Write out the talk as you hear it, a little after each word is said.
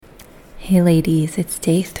Hey ladies, it's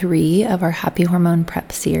day 3 of our Happy Hormone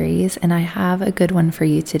Prep series, and I have a good one for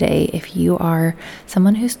you today. If you are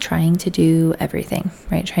someone who's trying to do everything,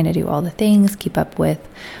 right? Trying to do all the things, keep up with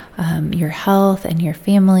your health and your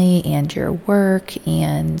family and your work,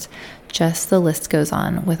 and just the list goes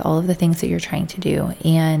on with all of the things that you're trying to do.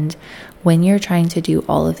 And when you're trying to do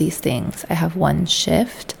all of these things, I have one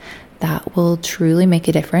shift that will truly make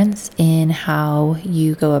a difference in how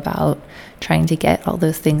you go about trying to get all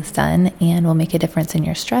those things done, and will make a difference in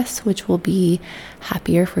your stress, which will be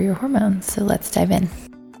happier for your hormones. So let's dive in.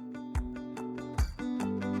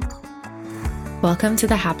 Welcome to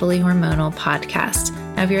the Happily Hormonal podcast.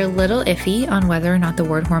 Now, if you're a little iffy on whether or not the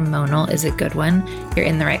word hormonal is a good one, you're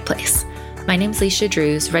in the right place. My name's Leisha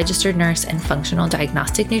Drews, registered nurse and functional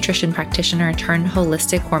diagnostic nutrition practitioner turned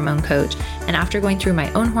holistic hormone coach. And after going through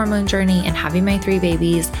my own hormone journey and having my 3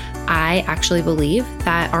 babies, I actually believe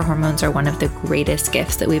that our hormones are one of the greatest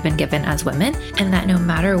gifts that we've been given as women, and that no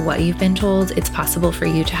matter what you've been told, it's possible for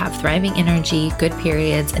you to have thriving energy, good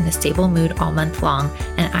periods, and a stable mood all month long.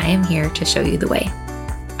 And I am here to show you the way.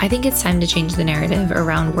 I think it's time to change the narrative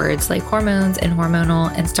around words like hormones and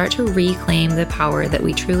hormonal and start to reclaim the power that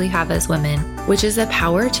we truly have as women, which is the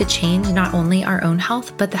power to change not only our own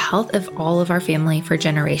health, but the health of all of our family for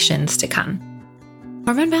generations to come.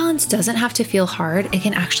 Hormone balance doesn't have to feel hard. It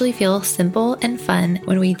can actually feel simple and fun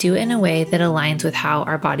when we do it in a way that aligns with how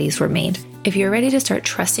our bodies were made. If you're ready to start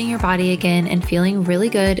trusting your body again and feeling really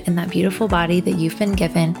good in that beautiful body that you've been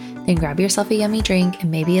given, then grab yourself a yummy drink and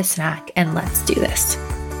maybe a snack, and let's do this.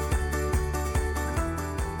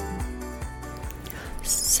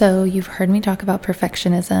 So you've heard me talk about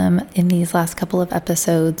perfectionism in these last couple of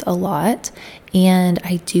episodes a lot, and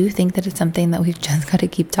I do think that it's something that we've just got to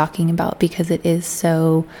keep talking about because it is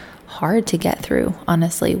so hard to get through,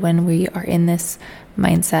 honestly, when we are in this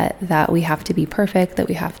mindset that we have to be perfect, that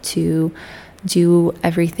we have to do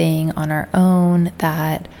everything on our own,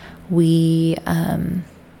 that we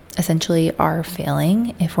essentially are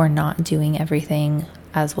failing if we're not doing everything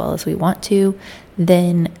as well as we want to.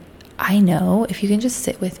 Then I know if you can just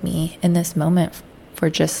sit with me in this moment for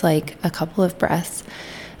just like a couple of breaths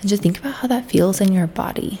and just think about how that feels in your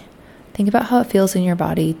body. Think about how it feels in your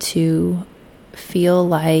body to feel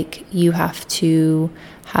like you have to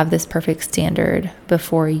have this perfect standard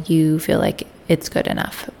before you feel like it's good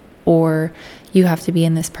enough, or you have to be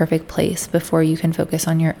in this perfect place before you can focus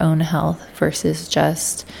on your own health versus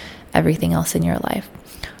just everything else in your life.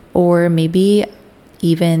 Or maybe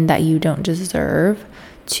even that you don't deserve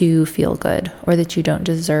to feel good, or that you don't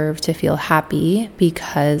deserve to feel happy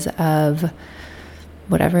because of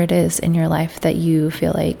whatever it is in your life that you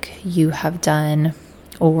feel like you have done,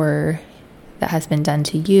 or that has been done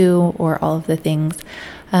to you, or all of the things.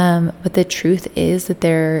 But the truth is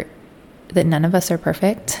that none of us are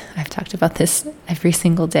perfect. I've talked about this every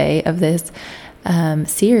single day of this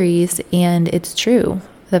series, and it's true.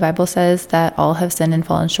 The Bible says that all have sinned and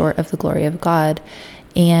fallen short of the glory of God,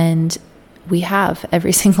 and we have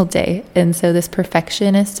every single day. And so this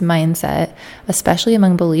perfectionist mindset, especially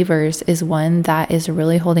among believers, is one that is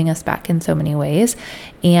really holding us back in so many ways.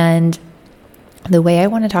 And the way I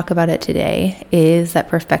want to talk about it today is that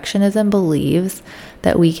perfectionism believes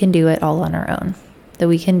that we can do it all on our own, that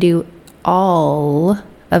we can do all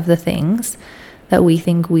of the things that we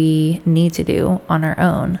think we need to do on our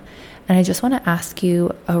own. And I just want to ask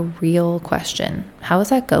you a real question. How is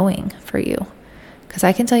that going for you? Because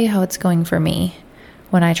I can tell you how it's going for me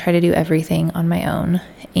when I try to do everything on my own,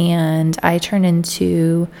 and I turn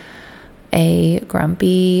into a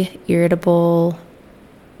grumpy, irritable,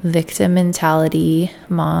 victim mentality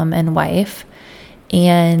mom and wife.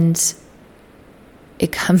 And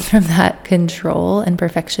it comes from that control and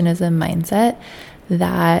perfectionism mindset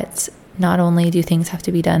that not only do things have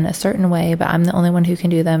to be done a certain way, but I'm the only one who can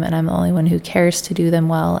do them, and I'm the only one who cares to do them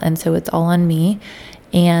well. And so it's all on me.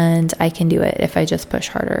 And I can do it if I just push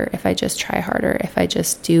harder, if I just try harder, if I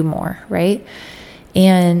just do more, right?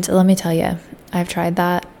 And let me tell you, I've tried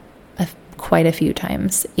that quite a few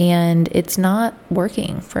times, and it's not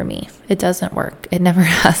working for me. It doesn't work. It never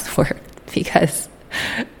has worked because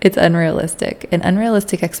it's unrealistic. And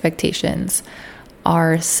unrealistic expectations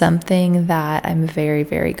are something that I'm very,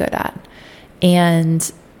 very good at.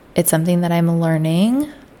 And it's something that I'm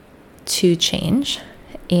learning to change.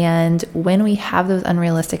 And when we have those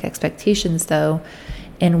unrealistic expectations, though,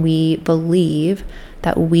 and we believe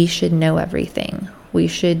that we should know everything, we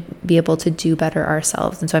should be able to do better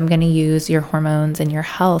ourselves. And so I'm going to use your hormones and your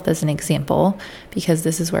health as an example, because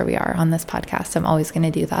this is where we are on this podcast. I'm always going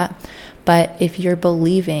to do that. But if you're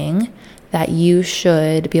believing that you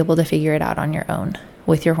should be able to figure it out on your own,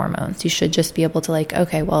 with your hormones. You should just be able to like,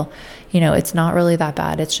 okay, well, it's not really that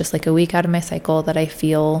bad. It's just like a week out of my cycle that I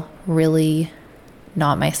feel really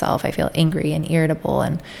not myself. I feel angry and irritable,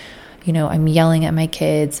 and I'm yelling at my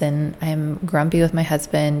kids, and I'm grumpy with my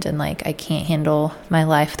husband, and like I can't handle my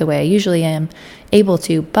life the way I usually am able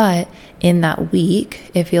to. But in that week,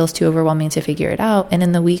 it feels too overwhelming to figure it out. And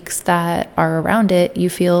in the weeks that are around it, you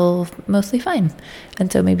feel mostly fine.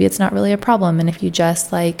 And so maybe it's not really a problem. And if you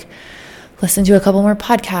just like listen to a couple more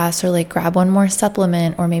podcasts, or like grab one more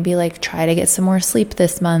supplement, or maybe like try to get some more sleep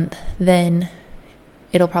this month, then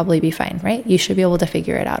it'll probably be fine, right? You should be able to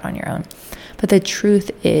figure it out on your own. But the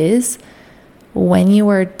truth is, when you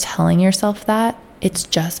are telling yourself that, it's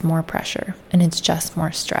just more pressure and it's just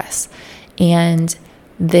more stress. And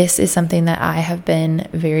this is something that I have been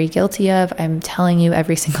very guilty of. I'm telling you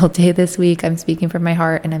every single day this week, I'm speaking from my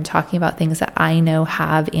heart, and I'm talking about things that I know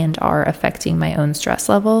have and are affecting my own stress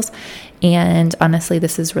levels. And honestly,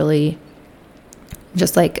 this is really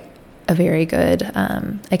just like a very good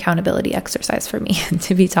accountability exercise for me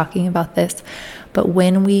to be talking about this. But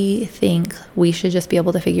when we think we should just be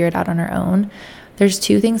able to figure it out on our own, there's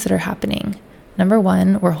two things that are happening. Number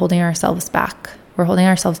one, we're holding ourselves back. We're holding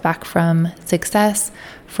ourselves back from success,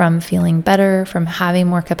 from feeling better, from having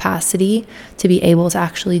more capacity to be able to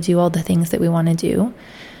actually do all the things that we want to do.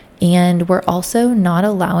 And we're also not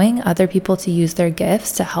allowing other people to use their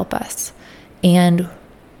gifts to help us. And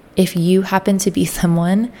if you happen to be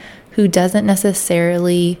someone who doesn't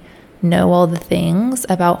necessarily know all the things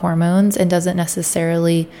about hormones and doesn't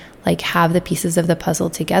necessarily like have the pieces of the puzzle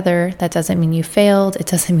together, that doesn't mean you failed. It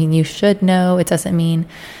doesn't mean you should know. It doesn't mean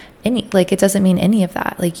any of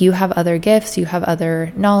that. Like, you have other gifts, you have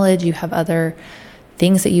other knowledge, you have other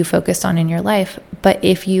things that you focused on in your life. But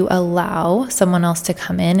if you allow someone else to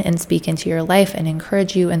come in and speak into your life and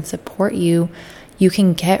encourage you and support you, you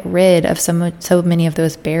can get rid of so many of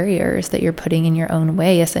those barriers that you're putting in your own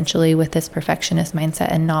way, essentially, with this perfectionist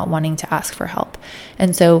mindset and not wanting to ask for help.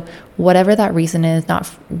 And so whatever that reason is,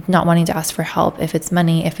 not wanting to ask for help, if it's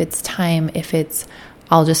money, if it's time, if it's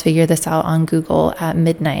I'll just figure this out on Google at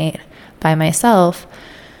midnight by myself,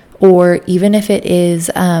 or even if it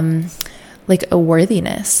is like a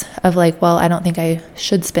worthiness of like, well, I don't think I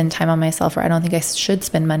should spend time on myself, or I don't think I should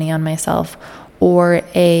spend money on myself, or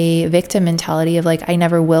a victim mentality of like, I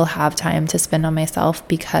never will have time to spend on myself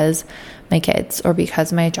because my kids or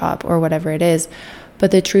because my job or whatever it is. But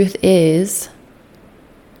the truth is,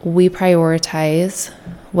 we prioritize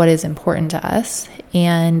what is important to us.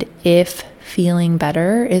 And if feeling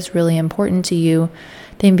better is really important to you,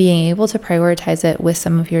 then being able to prioritize it with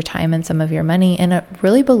some of your time and some of your money, and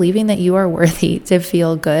really believing that you are worthy to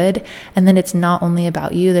feel good, and then it's not only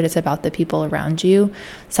about you, that it's about the people around you.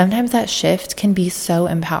 Sometimes that shift can be so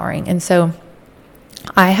empowering. And so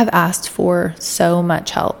I have asked for so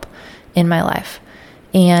much help in my life,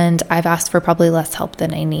 and I've asked for probably less help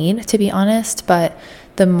than I need, to be honest. But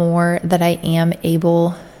the more that I am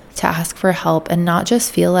able to ask for help and not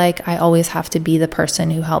just feel like I always have to be the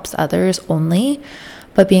person who helps others only,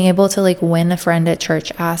 but being able to, like, when a friend at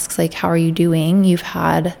church asks, like, how are you doing? You've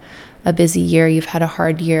had a busy year. You've had a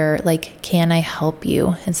hard year. Like, can I help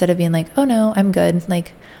you? Instead of being like, oh no, I'm good.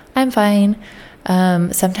 Like, I'm fine.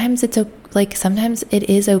 Sometimes sometimes it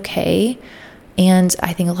is okay. And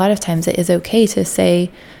I think a lot of times it is okay to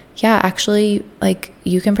say, yeah, actually, like,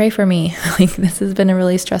 you can pray for me. Like, this has been a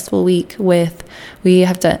really stressful week with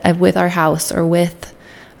our house, or with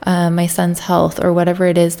my son's health, or whatever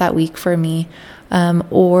it is that week for me.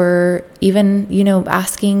 Or even,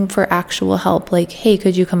 asking for actual help. Like, hey,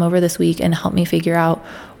 could you come over this week and help me figure out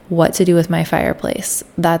what to do with my fireplace?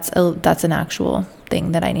 That's an actual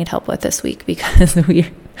thing that I need help with this week, because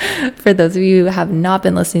for those of you who have not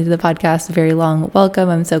been listening to the podcast very long, welcome.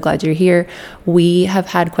 I'm so glad you're here. We have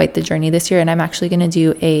had quite the journey this year, and I'm actually going to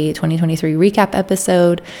do a 2023 recap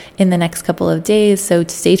episode in the next couple of days. So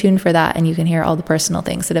stay tuned for that, and you can hear all the personal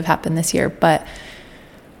things that have happened this year. But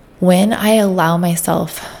when I allow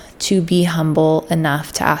myself to be humble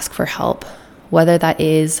enough to ask for help, whether that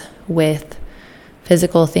is with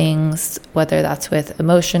physical things, whether that's with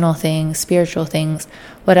emotional things, spiritual things,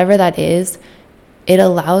 whatever that is, it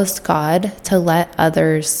allows God to let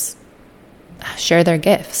others share their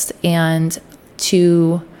gifts and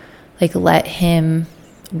to, like, let Him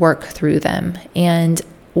work through them. And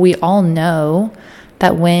we all know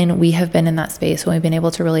that when we have been in that space, when we've been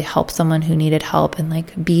able to really help someone who needed help and,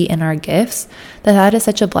 like, be in our gifts, that is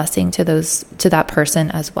such a blessing to that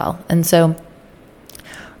person as well. And so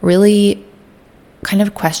really kind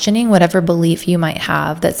of questioning whatever belief you might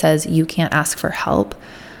have that says you can't ask for help,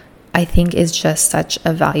 I think is just such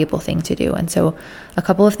a valuable thing to do. And so a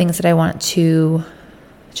couple of things that I want to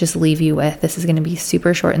just leave you with, this is going to be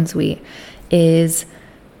super short and sweet, is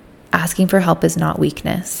asking for help is not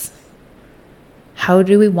weakness. How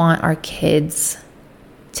do we want our kids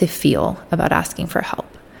to feel about asking for help?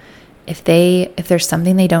 If there's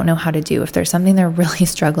something they don't know how to do, if there's something they're really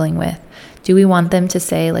struggling with, do we want them to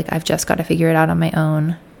say, like, I've just got to figure it out on my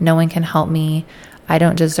own. No one can help me. I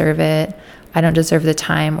don't deserve it. I don't deserve the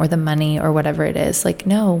time or the money or whatever it is. Like,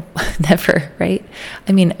 no, never, right?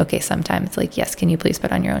 I mean, okay, sometimes like, yes, can you please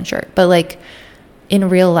put on your own shirt? But like in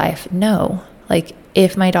real life, no. Like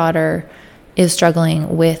if my daughter is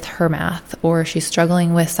struggling with her math or she's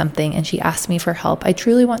struggling with something and she asks me for help, I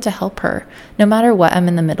truly want to help her no matter what I'm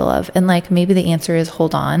in the middle of. And like, maybe the answer is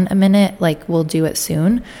hold on a minute, like we'll do it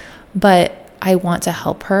soon. But I want to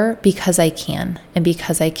help her because I can and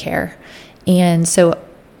because I care. And so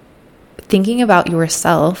thinking about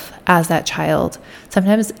yourself as that child,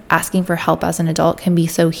 sometimes asking for help as an adult can be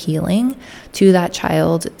so healing to that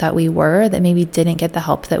child that we were, that maybe didn't get the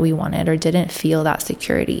help that we wanted or didn't feel that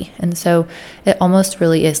security. And so it almost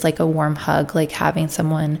really is like a warm hug, like having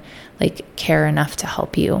someone like care enough to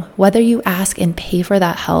help you, whether you ask and pay for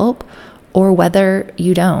that help or whether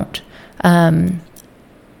you don't.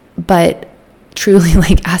 But truly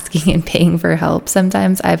like asking and paying for help.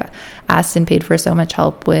 Sometimes I've asked and paid for so much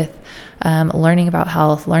help with learning about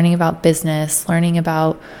health, learning about business, learning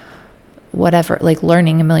about whatever, like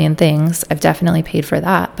learning a million things. I've definitely paid for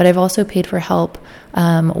that, but I've also paid for help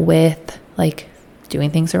with like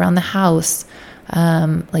doing things around the house,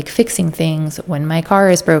 like fixing things. When my car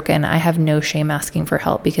is broken, I have no shame asking for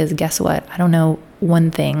help because guess what? I don't know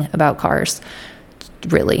one thing about cars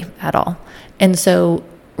really at all. And so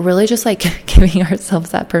really just like giving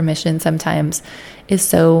ourselves that permission sometimes is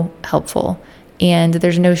so helpful. And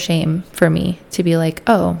there's no shame for me to be like,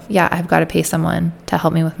 oh yeah, I've got to pay someone to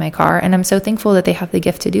help me with my car. And I'm so thankful that they have the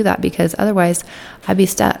gift to do that because otherwise I'd be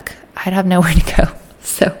stuck. I'd have nowhere to go.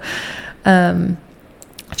 So,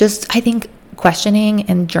 just, I think questioning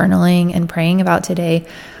and journaling and praying about today,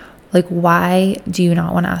 like, why do you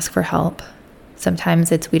not want to ask for help?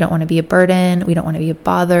 Sometimes it's we don't want to be a burden. We don't want to be a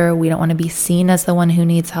bother. We don't want to be seen as the one who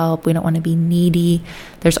needs help. We don't want to be needy.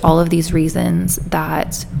 There's all of these reasons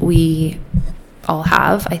that we all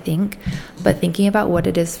have, I think, but thinking about what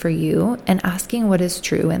it is for you and asking what is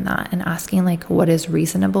true in that and asking like what is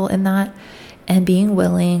reasonable in that and being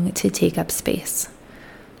willing to take up space.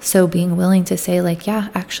 So being willing to say like, yeah,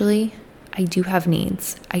 actually, I do have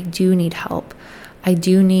needs. I do need help. I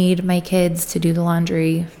do need my kids to do the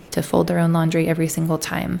laundry, to fold their own laundry every single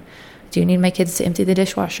time. I do need my kids to empty the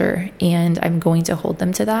dishwasher, and I'm going to hold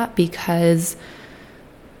them to that because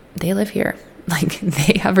they live here. Like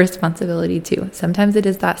they have responsibility too. Sometimes it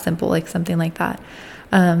is that simple, like something like that.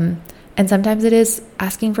 And sometimes it is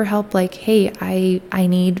asking for help. Like, hey, I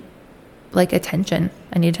need like attention.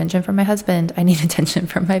 I need attention from my husband. I need attention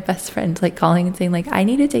from my best friend, like calling and saying like, I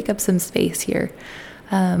need to take up some space here.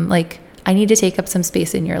 Like I need to take up some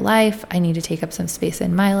space in your life. I need to take up some space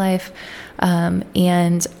in my life.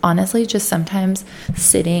 And honestly, just sometimes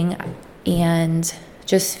sitting and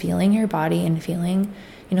just feeling your body and feeling,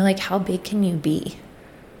 you know, like how big can you be?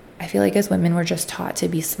 I feel like as women, we're just taught to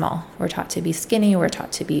be small. We're taught to be skinny. We're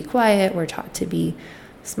taught to be quiet. We're taught to be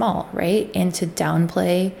small, right? And to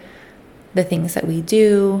downplay the things that we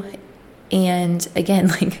do. And again,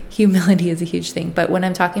 like humility is a huge thing. But when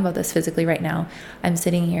I'm talking about this physically right now, I'm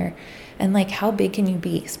sitting here and like, how big can you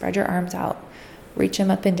be? Spread your arms out, reach them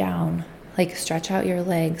up and down, like stretch out your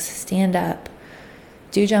legs, stand up,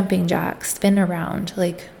 do jumping jacks, spin around.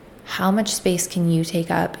 Like how much space can you take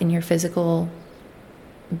up in your physical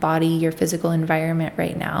body, your physical environment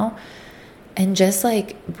right now? And just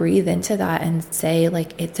like breathe into that and say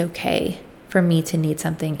like, it's okay for me to need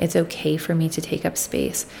something. It's okay for me to take up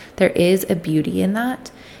space. There is a beauty in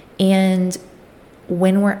that. And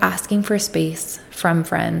when we're asking for space from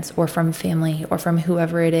friends or from family or from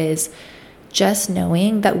whoever it is, just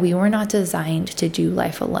knowing that we were not designed to do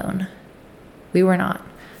life alone. We were not.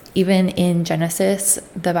 Even in Genesis,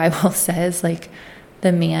 the Bible says like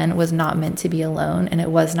the man was not meant to be alone and it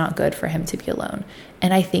was not good for him to be alone.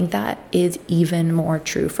 And I think that is even more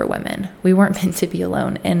true for women. We weren't meant to be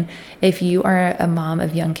alone. And if you are a mom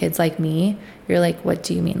of young kids like me, you're like, what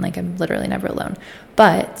do you mean? Like I'm literally never alone.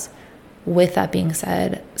 But with that being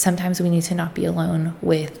said, sometimes we need to not be alone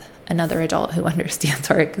with another adult who understands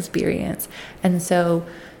our experience. And so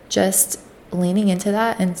just leaning into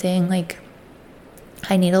that and saying like,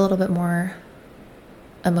 I need a little bit more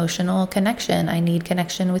emotional connection. I need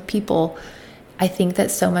connection with people. I think that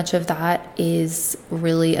so much of that is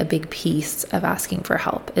really a big piece of asking for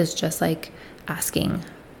help, is just like asking,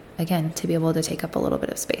 again, to be able to take up a little bit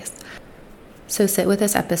of space. So sit with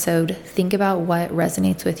this episode, think about what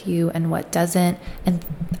resonates with you and what doesn't. And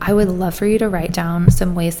I would love for you to write down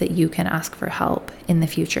some ways that you can ask for help in the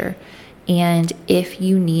future. And if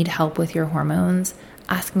you need help with your hormones,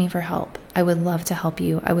 ask me for help. I would love to help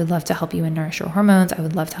you. I would love to help you in Nourish Your Hormones. I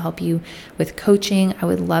would love to help you with coaching. I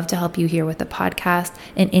would love to help you here with the podcast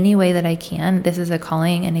in any way that I can. This is a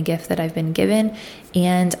calling and a gift that I've been given,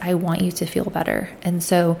 and I want you to feel better. And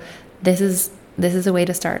so this is a way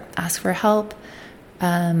to start. Ask for help.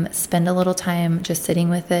 Spend a little time just sitting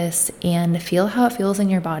with this and feel how it feels in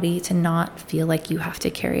your body to not feel like you have to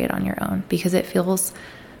carry it on your own, because it feels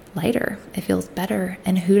lighter. It feels better.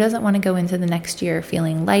 And who doesn't want to go into the next year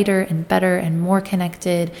feeling lighter and better and more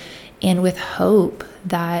connected and with hope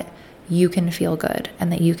that you can feel good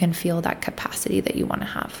and that you can feel that capacity that you want to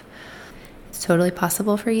have? It's totally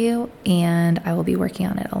possible for you, and I will be working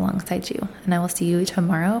on it alongside you. And I will see you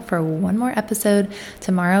tomorrow for one more episode.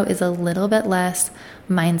 Tomorrow is a little bit less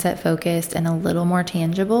mindset focused and a little more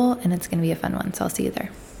tangible, and it's going to be a fun one. So I'll see you there.